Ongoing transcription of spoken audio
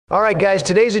All right, guys,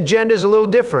 today's agenda is a little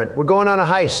different. We're going on a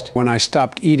heist. When I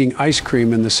stopped eating ice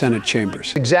cream in the Senate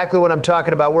chambers. Exactly what I'm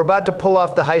talking about. We're about to pull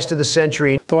off the heist of the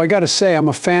century. Though I gotta say, I'm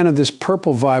a fan of this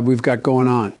purple vibe we've got going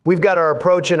on. We've got our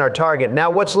approach and our target.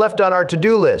 Now, what's left on our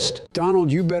to-do list?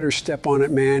 Donald, you better step on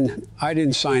it, man. I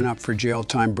didn't sign up for jail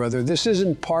time, brother. This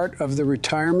isn't part of the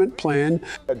retirement plan.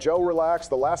 Joe, relax.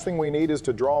 The last thing we need is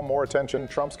to draw more attention.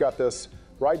 Trump's got this.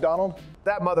 Right, Donald?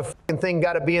 That motherfucking thing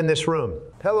got to be in this room.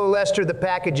 Hello, Lester. The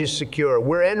package is secure.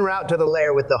 We're en route to the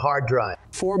lair with the hard drive.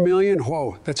 4 million?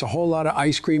 Whoa, that's a whole lot of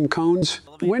ice cream cones.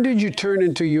 When did you turn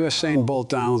into Usain Bolt,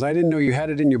 Donald? I didn't know you had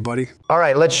it in you, buddy. All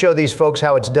right, let's show these folks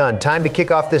how it's done. Time to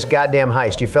kick off this goddamn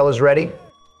heist. You fellas ready?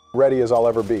 Ready as I'll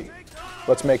ever be.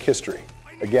 Let's make history.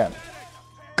 Again.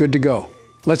 Good to go.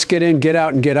 Let's get in, get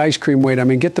out, and get ice cream. Wait,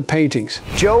 get the paintings.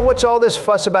 Joe, what's all this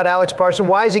fuss about Alex Parson?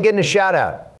 Why is he getting a shout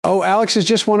out? Oh, Alex is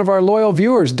just one of our loyal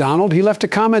viewers, Donald. He left a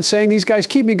comment saying these guys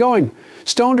keep me going.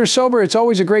 Stoned or sober, it's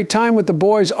always a great time with the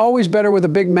boys. Always better with a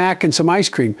Big Mac and some ice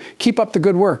cream. Keep up the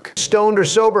good work. Stoned or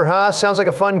sober, huh? Sounds like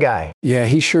a fun guy. Yeah,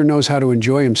 he sure knows how to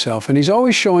enjoy himself, and he's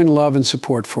always showing love and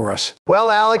support for us.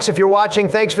 Well, Alex, if you're watching,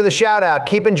 thanks for the shout out.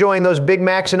 Keep enjoying those Big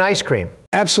Macs and ice cream.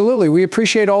 Absolutely. We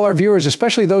appreciate all our viewers,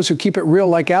 especially those who keep it real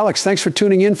like Alex. Thanks for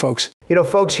tuning in, folks. You know,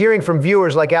 folks, hearing from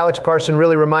viewers like Alex Parson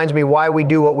really reminds me why we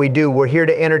do what we do. We're here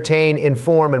to entertain,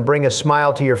 inform, and bring a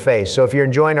smile to your face. So if you're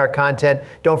enjoying our content,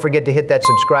 don't forget to hit that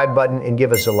subscribe button and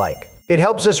give us a like. It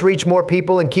helps us reach more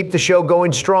people and keep the show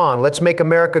going strong. Let's make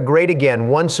America great again,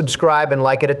 one subscribe and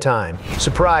like at a time.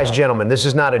 Surprise, gentlemen, this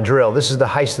is not a drill. This is the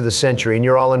heist of the century, and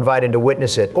you're all invited to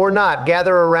witness it. Or not,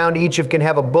 gather around, each of can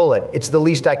have a bullet. It's the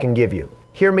least I can give you.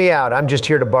 Hear me out, I'm just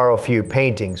here to borrow a few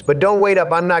paintings. But don't wait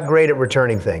up, I'm not great at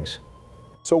returning things.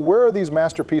 So where are these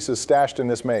masterpieces stashed in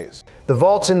this maze? The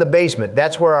vault's in the basement.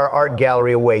 That's where our art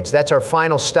gallery awaits. That's our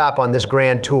final stop on this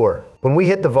grand tour. When we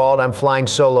hit the vault, I'm flying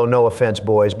solo, no offense,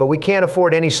 boys, but we can't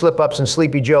afford any slip-ups, and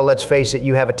Sleepy Joe, let's face it,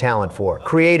 you have a talent for.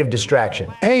 Creative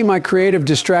distraction. Hey, my creative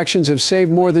distractions have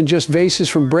saved more than just vases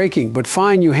from breaking, but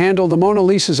fine, you handle the Mona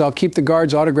Lisas. I'll keep the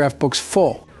guards' autograph books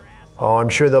full. Oh, I'm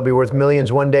sure they'll be worth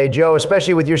millions one day, Joe,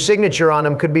 especially with your signature on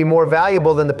them, could be more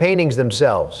valuable than the paintings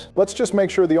themselves. Let's just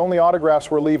make sure the only autographs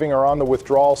we're leaving are on the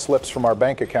withdrawal slips from our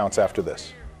bank accounts after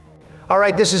this. All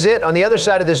right, this is it. On the other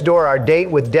side of this door, our date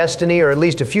with Destiny, or at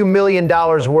least a few $1 million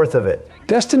worth of it.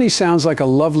 Destiny sounds like a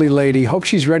lovely lady. Hope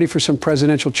she's ready for some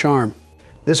presidential charm.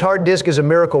 This hard disk is a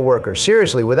miracle worker.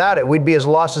 Seriously, without it, we'd be as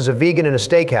lost as a vegan in a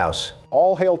steakhouse.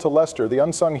 All hail to Lester, the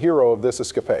unsung hero of this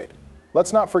escapade.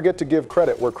 Let's not forget to give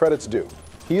credit where credit's due.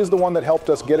 He is the one that helped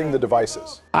us getting the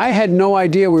devices. I had no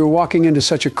idea we were walking into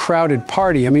such a crowded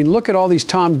party. Look at all these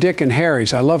Tom, Dick, and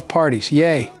Harrys. I love parties.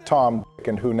 Yay. Tom, Dick,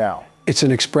 and who now? It's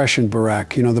an expression,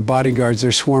 Barack. You know, the bodyguards,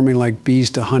 they're swarming like bees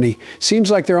to honey. Seems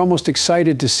like they're almost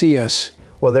excited to see us.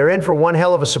 Well, they're in for one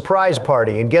hell of a surprise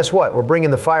party. And guess what? We're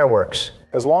bringing the fireworks.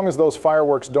 As long as those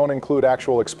fireworks don't include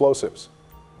actual explosives.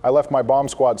 I left my bomb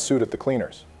squad suit at the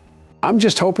cleaners. I'm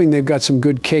just hoping they've got some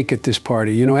good cake at this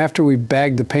party, you know, after we've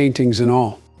bagged the paintings and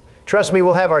all. Trust me,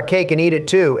 we'll have our cake and eat it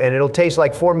too, and it'll taste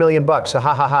like $4 million. Ha ha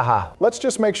ha ha ha. Let's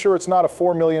just make sure it's not a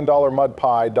 $4 million mud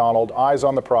pie, Donald. Eyes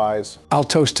on the prize. I'll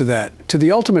toast to that. To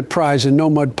the ultimate prize and no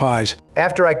mud pies.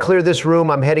 After I clear this room,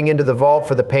 I'm heading into the vault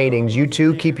for the paintings. You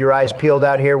two, keep your eyes peeled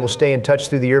out here. We'll stay in touch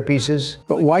through the earpieces.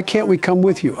 But why can't we come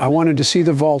with you? I wanted to see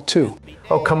the vault too.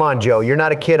 Oh, come on, Joe. You're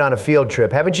not a kid on a field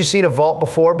trip. Haven't you seen a vault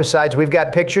before? Besides, we've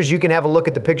got pictures. You can have a look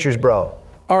at the pictures, bro.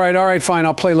 All right, fine.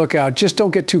 I'll play lookout. Just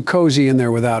don't get too cozy in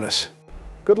there without us.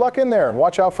 Good luck in there, and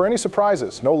watch out for any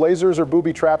surprises. No lasers or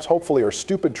booby traps, hopefully, or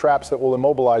stupid traps that will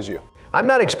immobilize you. I'm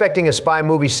not expecting a spy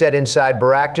movie set inside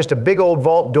Barack, just a big old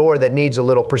vault door that needs a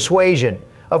little persuasion,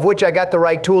 of which I got the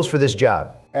right tools for this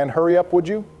job. And hurry up, would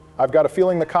you? I've got a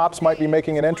feeling the cops might be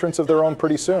making an entrance of their own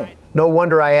pretty soon. No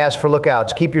wonder I asked for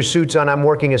lookouts. Keep your suits on. I'm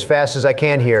working as fast as I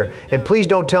can here. And please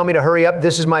don't tell me to hurry up.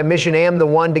 This is my mission. Am the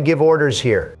one to give orders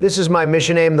here. This is my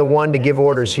mission. Am the one to give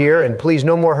orders here. And please,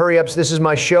 no more hurry ups. This is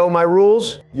my show, my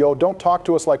rules. Yo, don't talk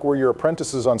to us like we're your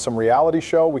apprentices on some reality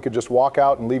show. We could just walk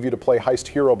out and leave you to play heist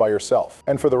hero by yourself.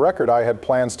 And for the record, I had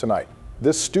plans tonight.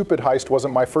 This stupid heist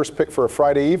wasn't my first pick for a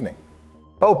Friday evening.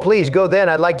 Oh, please, go then.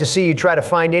 I'd like to see you try to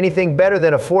find anything better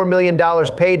than a $4 million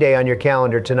payday on your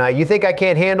calendar tonight. You think I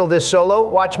can't handle this solo?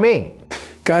 Watch me.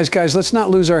 Guys, let's not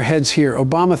lose our heads here.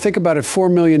 Obama, think about it,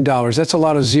 $4 million. That's a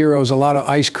lot of zeros, a lot of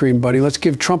ice cream, buddy. Let's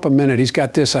give Trump a minute. He's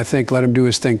got this, I think. Let him do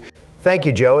his thing. Thank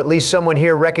you, Joe. At least someone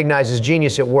here recognizes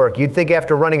genius at work. You'd think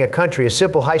after running a country, a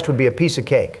simple heist would be a piece of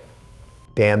cake.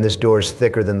 Damn, this door's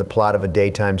thicker than the plot of a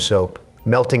daytime soap.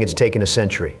 Melting, it's taken a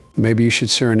century. Maybe you should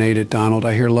serenade it, Donald.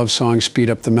 I hear love songs speed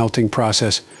up the melting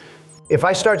process. If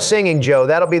I start singing, Joe,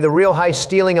 that'll be the real heist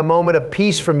stealing a moment of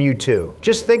peace from you two.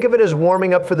 Just think of it as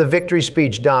warming up for the victory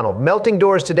speech, Donald. Melting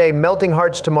doors today, melting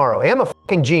hearts tomorrow. I'm a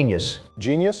fucking genius.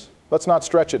 Genius? Let's not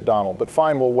stretch it, Donald, but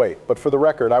fine, we'll wait. But for the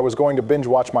record, I was going to binge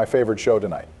watch my favorite show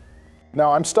tonight.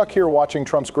 Now, I'm stuck here watching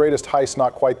Trump's greatest heist,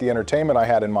 not quite the entertainment I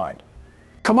had in mind.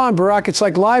 Come on, Barack, it's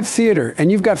like live theater, and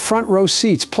you've got front row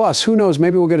seats. Plus, who knows,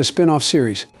 maybe we'll get a spin-off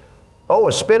series. Oh,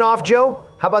 a spin-off, Joe?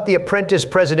 How about the Apprentice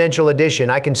Presidential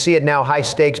Edition? I can see it now, high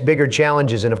stakes, bigger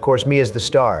challenges, and of course me as the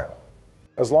star.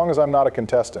 As long as I'm not a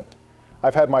contestant.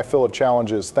 I've had my fill of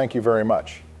challenges, thank you very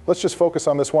much. Let's just focus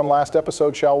on this one last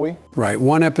episode, shall we? Right,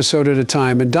 one episode at a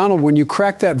time. And Donald, when you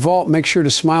crack that vault, make sure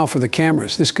to smile for the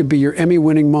cameras. This could be your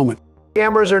Emmy-winning moment.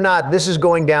 Cameras or not, this is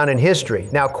going down in history.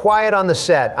 Now, quiet on the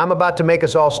set. I'm about to make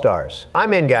us all stars.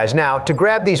 I'm in, guys. Now, to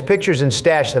grab these pictures and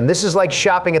stash them, this is like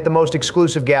shopping at the most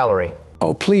exclusive gallery.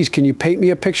 Oh, please, can you paint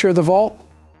me a picture of the vault?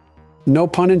 No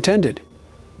pun intended.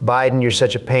 Biden, you're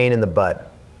such a pain in the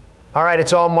butt. All right,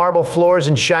 it's all marble floors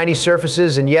and shiny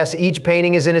surfaces, and yes, each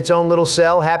painting is in its own little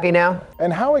cell. Happy now?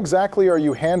 And how exactly are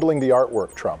you handling the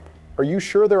artwork, Trump? Are you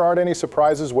sure there aren't any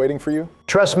surprises waiting for you?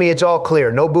 Trust me, it's all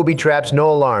clear. No booby traps,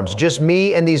 no alarms. Just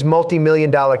me and these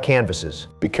multi-million-dollar canvases.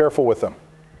 Be careful with them.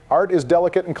 Art is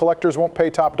delicate and collectors won't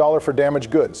pay top dollar for damaged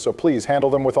goods, so please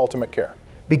handle them with ultimate care.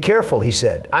 Be careful, he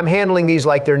said. I'm handling these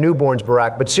like they're newborns,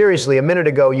 Barack, but seriously, a minute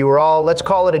ago you were all, let's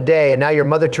call it a day, and now you're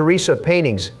Mother Teresa of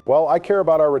paintings. Well, I care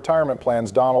about our retirement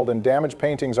plans, Donald, and damaged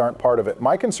paintings aren't part of it.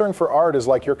 My concern for art is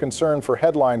like your concern for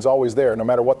headlines always there, no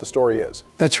matter what the story is.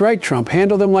 That's right, Trump.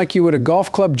 Handle them like you would a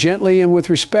golf club, gently and with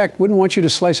respect. Wouldn't want you to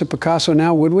slice a Picasso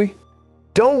now, would we?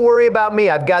 Don't worry about me.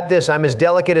 I've got this. I'm as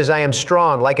delicate as I am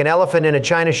strong, like an elephant in a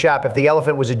china shop if the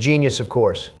elephant was a genius, of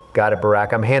course. Got it,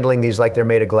 Barack. I'm handling these like they're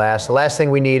made of glass. The last thing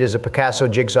we need is a Picasso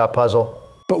jigsaw puzzle.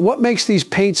 But what makes these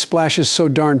paint splashes so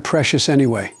darn precious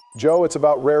anyway? Joe, it's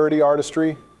about rarity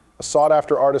artistry. A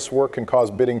sought-after artist's work can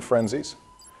cause bidding frenzies.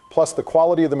 Plus the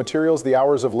quality of the materials, the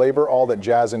hours of labor, all that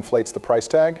jazz inflates the price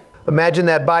tag. Imagine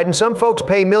that, Biden. Some folks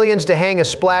pay millions to hang a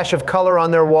splash of color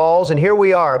on their walls, and here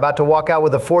we are, about to walk out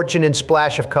with a fortune in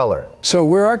splash of color. So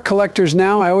we're art collectors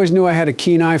now? I always knew I had a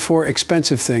keen eye for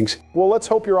expensive things. Well, let's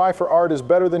hope your eye for art is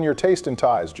better than your taste in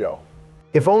ties, Joe.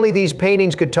 If only these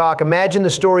paintings could talk, imagine the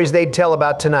stories they'd tell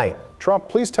about tonight. Trump,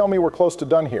 please tell me we're close to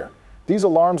done here. These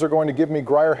alarms are going to give me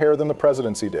drier hair than the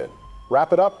presidency did.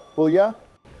 Wrap it up, will ya?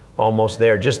 Almost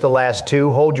there. Just the last two.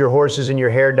 Hold your horses and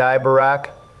your hair dye, Barack.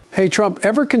 Hey, Trump,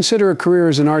 ever consider a career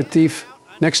as an art thief?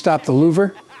 Next stop, the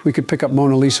Louvre? We could pick up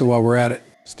Mona Lisa while we're at it.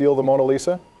 Steal the Mona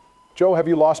Lisa? Joe, have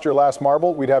you lost your last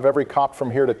marble? We'd have every cop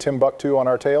from here to Timbuktu on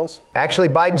our tails. Actually,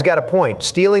 Biden's got a point.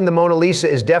 Stealing the Mona Lisa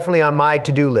is definitely on my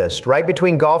to-do list, right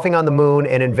between golfing on the moon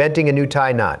and inventing a new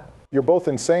tie knot. You're both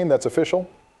insane, that's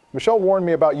official. Michelle warned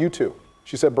me about you two.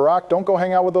 She said, Barack, don't go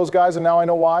hang out with those guys, and now I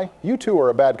know why. You two are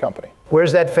a bad company.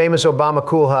 Where's that famous Obama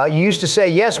cool, huh? You used to say,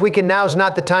 yes, we can, now's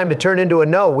not the time to turn into a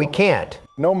no, we can't.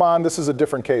 No, man, this is a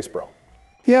different case, bro.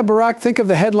 Yeah, Barack, think of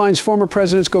the headlines former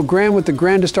presidents go grand with the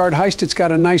grandest art heist. It's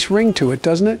got a nice ring to it,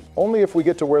 doesn't it? Only if we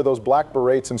get to wear those black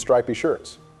berets and stripy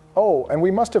shirts. Oh, and we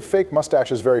must have fake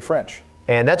mustaches, very French.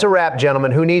 And that's a wrap,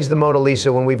 gentlemen. Who needs the Mona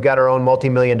Lisa when we've got our own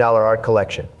multi-million-dollar art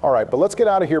collection? All right, but let's get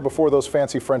out of here before those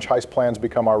fancy French heist plans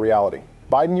become our reality.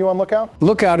 Biden, you on lookout?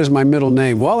 Lookout is my middle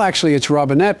name. Well, actually, it's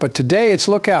Robinette, but today it's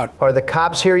Lookout. Are the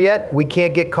cops here yet? We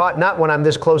can't get caught, not when I'm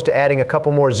this close to adding a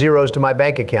couple more zeros to my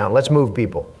bank account. Let's move,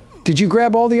 people. Did you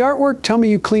grab all the artwork? Tell me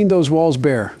you cleaned those walls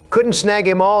bare. Couldn't snag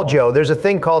him all, Joe. There's a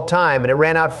thing called time, and it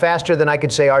ran out faster than I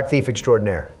could say art thief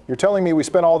extraordinaire. You're telling me we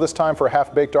spent all this time for a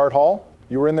half-baked art haul?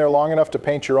 You were in there long enough to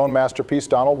paint your own masterpiece,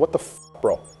 Donald? What the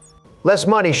bro? Less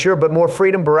money, sure, but more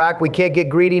freedom, Barack. We can't get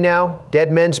greedy now.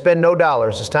 Dead men spend no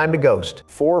dollars. It's time to ghost.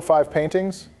 4 or 5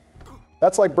 paintings?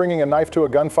 That's like bringing a knife to a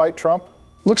gunfight, Trump.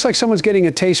 Looks like someone's getting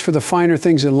a taste for the finer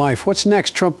things in life. What's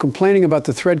next, Trump complaining about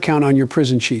the thread count on your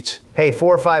prison sheets? Hey,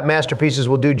 4 or 5 masterpieces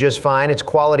will do just fine. It's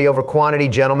quality over quantity,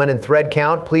 gentlemen, and thread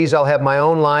count. Please, I'll have my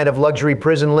own line of luxury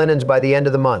prison linens by the end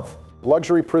of the month.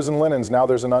 Luxury prison linens, now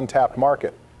there's an untapped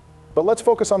market. But let's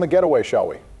focus on the getaway, shall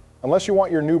we? Unless you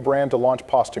want your new brand to launch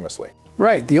posthumously.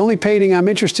 Right. The only painting I'm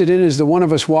interested in is the one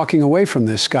of us walking away from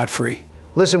this scot-free.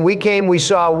 Listen, we came, we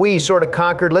saw, we sort of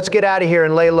conquered. Let's get out of here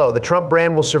and lay low. The Trump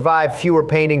brand will survive, fewer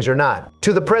paintings or not.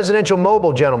 To the presidential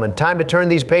mobile, gentlemen. Time to turn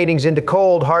these paintings into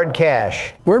cold, hard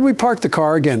cash. Where'd we park the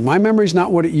car again? My memory's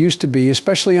not what it used to be,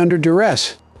 especially under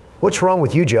duress. What's wrong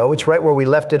with you, Joe? It's right where we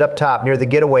left it up top, near the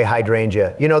getaway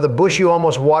hydrangea. You know, the bush you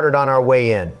almost watered on our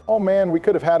way in. Oh man, we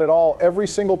could have had it all, every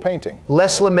single painting.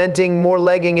 Less lamenting, more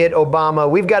legging it, Obama.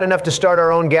 We've got enough to start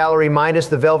our own gallery, minus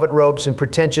the velvet ropes and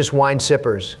pretentious wine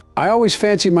sippers. I always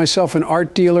fancied myself an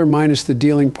art dealer minus the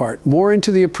dealing part, more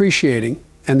into the appreciating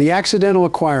and the accidental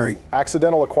acquiring.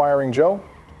 Accidental acquiring, Joe?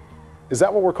 Is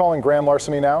that what we're calling grand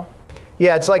larceny now?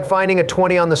 Yeah, it's like finding a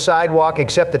 20 on the sidewalk,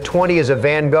 except the 20 is a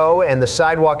Van Gogh and the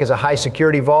sidewalk is a high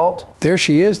security vault. There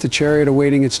she is, the chariot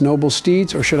awaiting its noble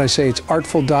steeds, or should I say its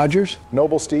artful dodgers?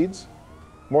 Noble steeds?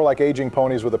 More like aging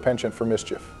ponies with a penchant for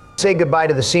mischief. Say goodbye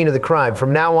to the scene of the crime.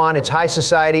 From now on, it's high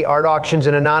society, art auctions,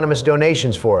 and anonymous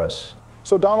donations for us.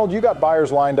 So Donald, you got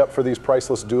buyers lined up for these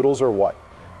priceless doodles or what?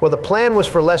 Well, the plan was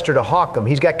for Lester to hawk them.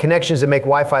 He's got connections that make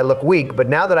Wi-Fi look weak, but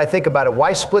now that I think about it,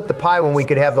 why split the pie when we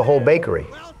could have the whole bakery?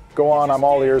 Go on, I'm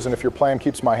all ears, and if your plan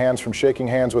keeps my hands from shaking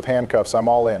hands with handcuffs, I'm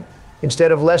all in.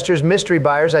 Instead of Lester's mystery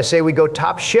buyers, I say we go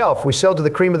top shelf. We sell to the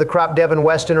cream of the crop Devin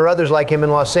Weston or others like him in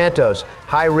Los Santos.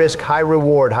 High risk, high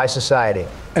reward, high society.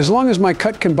 As long as my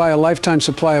cut can buy a lifetime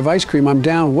supply of ice cream, I'm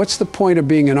down. What's the point of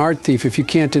being an art thief if you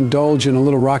can't indulge in a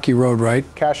little rocky road, right?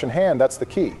 Cash in hand, that's the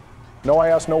key. No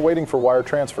IOS, no waiting for wire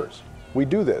transfers. We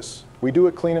do this. We do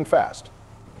it clean and fast.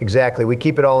 Exactly. We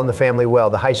keep it all in the family well,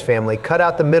 the Heist family. Cut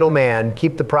out the middleman,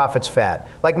 keep the profits fat.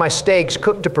 Like my steaks,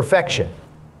 cooked to perfection.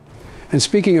 And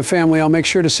speaking of family, I'll make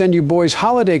sure to send you boys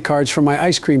holiday cards from my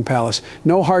ice cream palace.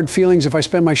 No hard feelings if I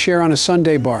spend my share on a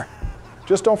sundae bar.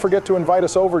 Just don't forget to invite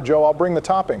us over, Joe. I'll bring the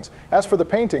toppings. As for the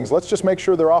paintings, let's just make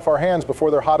sure they're off our hands before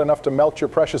they're hot enough to melt your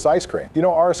precious ice cream. You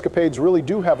know, our escapades really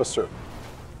do have a certain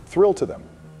thrill to them.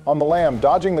 On the lam,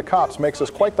 dodging the cops makes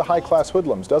us quite the high-class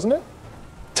hoodlums, doesn't it?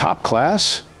 Top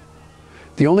class?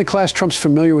 The only class Trump's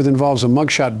familiar with involves a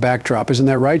mugshot backdrop. Isn't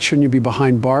that right? Shouldn't you be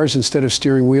behind bars instead of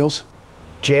steering wheels?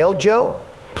 Jail, Joe?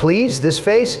 Please, this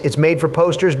face? It's made for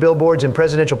posters, billboards, and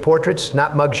presidential portraits,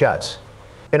 not mugshots.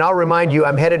 And I'll remind you,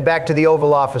 I'm headed back to the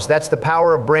Oval Office. That's the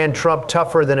power of brand Trump,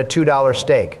 tougher than a $2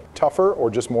 steak. Tougher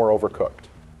or just more overcooked?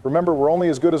 Remember, we're only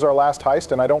as good as our last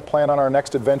heist, and I don't plan on our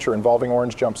next adventure involving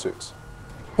orange jumpsuits.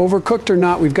 Overcooked or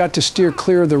not, we've got to steer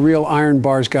clear of the real iron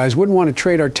bars, guys. Wouldn't want to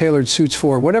trade our tailored suits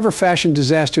for whatever fashion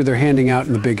disaster they're handing out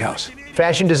in the big house.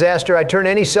 Fashion disaster, I'd turn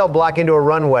any cell block into a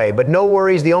runway. But no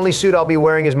worries, the only suit I'll be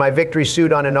wearing is my victory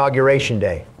suit on Inauguration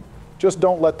Day. Just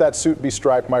don't let that suit be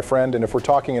striped, my friend, and if we're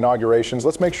talking inaugurations,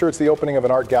 let's make sure it's the opening of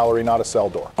an art gallery, not a cell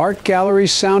door. Art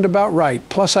galleries sound about right.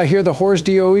 Plus, I hear the Hors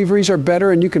d'Oeuvres are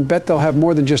better, and you can bet they'll have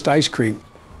more than just ice cream.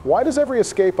 Why does every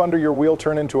escape under your wheel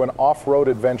turn into an off-road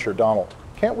adventure, Donald?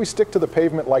 Can't we stick to the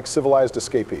pavement like civilized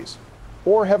escapees?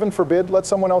 Or, heaven forbid, let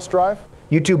someone else drive?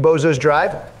 You two bozos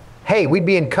drive? Hey, we'd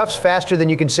be in cuffs faster than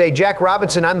you can say, Jack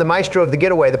Robinson, I'm the maestro of the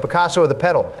getaway, the Picasso of the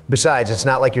pedal. Besides, it's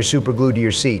not like you're super glued to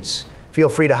your seats. Feel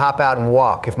free to hop out and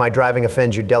walk if my driving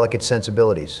offends your delicate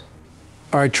sensibilities.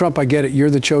 All right, Trump, I get it. You're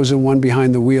the chosen one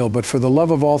behind the wheel, but for the love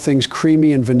of all things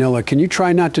creamy and vanilla, can you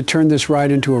try not to turn this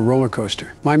ride into a roller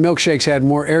coaster? My milkshakes had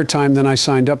more airtime than I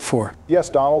signed up for. Yes,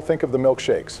 Donald, think of the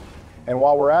milkshakes. And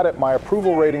while we're at it, my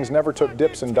approval ratings never took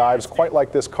dips and dives quite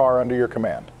like this car under your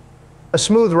command. A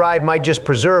smooth ride might just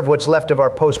preserve what's left of our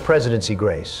post-presidency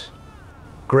grace.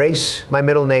 Grace, my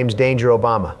middle name's Danger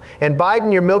Obama. And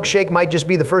Biden, your milkshake might just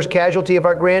be the first casualty of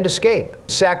our grand escape.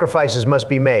 Sacrifices must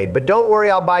be made, but don't worry,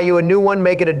 I'll buy you a new one,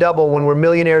 make it a double when we're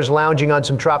millionaires lounging on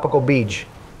some tropical beach.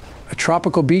 A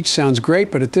tropical beach sounds great,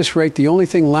 but at this rate, the only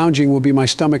thing lounging will be my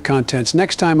stomach contents.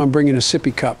 Next time, I'm bringing a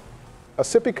sippy cup. A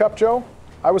sippy cup, Joe?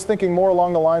 I was thinking more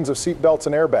along the lines of seat belts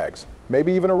and airbags.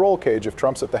 Maybe even a roll cage if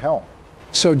Trump's at the helm.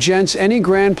 So, gents, any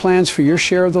grand plans for your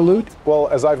share of the loot? Well,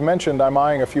 as I've mentioned, I'm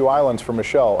eyeing a few islands for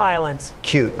Michelle. Islands.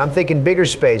 Cute. I'm thinking bigger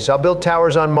space. I'll build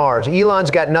towers on Mars.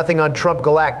 Elon's got nothing on Trump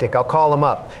Galactic. I'll call him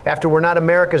up. After we're not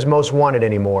America's most wanted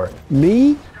anymore.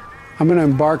 Me? I'm going to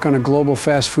embark on a global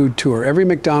fast food tour. Every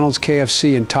McDonald's,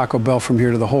 KFC, and Taco Bell from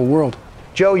here to the whole world.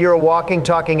 Joe, you're a walking,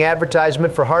 talking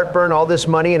advertisement for heartburn, all this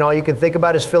money, and all you can think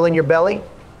about is filling your belly?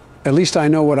 At least I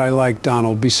know what I like,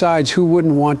 Donald. Besides, who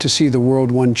wouldn't want to see the world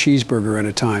one cheeseburger at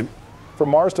a time? From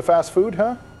Mars to fast food,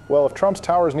 huh? Well, if Trump's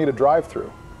towers need a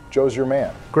drive-through, Joe's your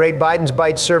man. Great Biden's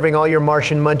bites serving all your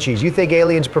Martian munchies. You think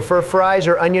aliens prefer fries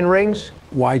or onion rings?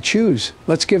 Why choose?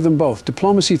 Let's give them both.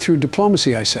 Diplomacy through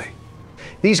diplomacy, I say.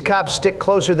 These cops stick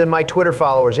closer than my Twitter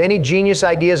followers. Any genius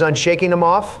ideas on shaking them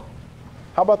off?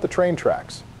 How about the train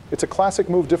tracks? It's a classic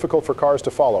move difficult for cars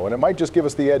to follow, and it might just give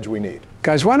us the edge we need.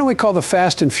 Guys, why don't we call the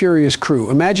Fast and Furious crew?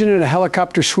 Imagine it, a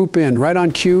helicopter swoop in, right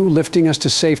on cue, lifting us to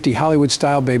safety, Hollywood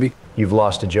style, baby. You've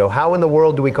lost it, Joe. How in the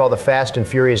world do we call the Fast and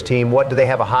Furious team? What, do they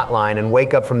have a hotline? And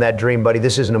wake up from that dream, buddy.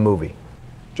 This isn't a movie.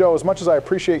 Joe, as much as I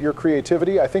appreciate your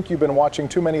creativity, I think you've been watching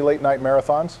too many late-night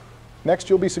marathons. Next,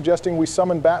 you'll be suggesting we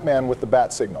summon Batman with the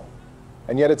bat signal.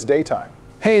 And yet it's daytime.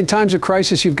 Hey, in times of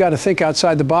crisis, you've got to think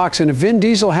outside the box, and if Vin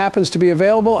Diesel happens to be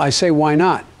available, I say why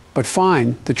not? But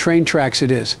fine, the train tracks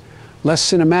it is. Less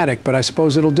cinematic, but I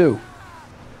suppose it'll do.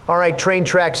 All right, train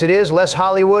tracks it is. Less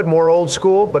Hollywood, more old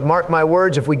school. But mark my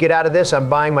words, if we get out of this, I'm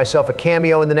buying myself a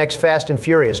cameo in the next Fast and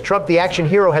Furious. Trump, the action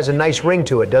hero, has a nice ring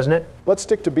to it, doesn't it? Let's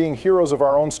stick to being heroes of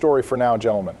our own story for now,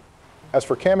 gentlemen. As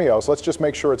for cameos, let's just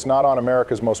make sure it's not on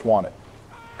America's Most Wanted.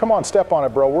 Come on, step on it,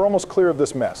 bro. We're almost clear of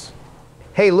this mess.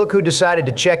 Hey, look who decided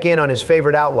to check in on his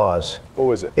favorite outlaws.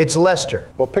 Who is it? It's Lester.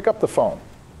 Well, pick up the phone.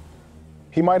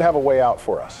 He might have a way out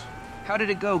for us. How did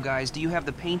it go, guys? Do you have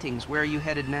the paintings? Where are you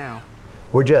headed now?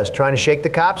 We're just trying to shake the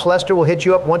cops. Lester will hit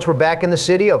you up once we're back in the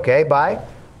city, okay? Bye.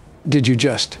 Did you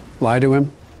just lie to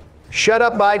him? Shut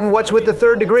up, Biden. What's with the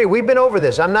third degree? We've been over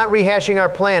this. I'm not rehashing our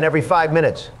plan every 5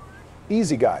 minutes.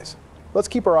 Easy, guys. Let's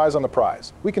keep our eyes on the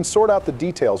prize. We can sort out the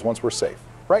details once we're safe.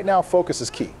 Right now, focus is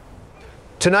key.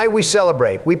 Tonight we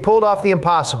celebrate. We pulled off the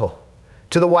impossible.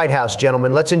 To the White House,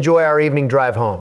 gentlemen. Let's enjoy our evening drive home.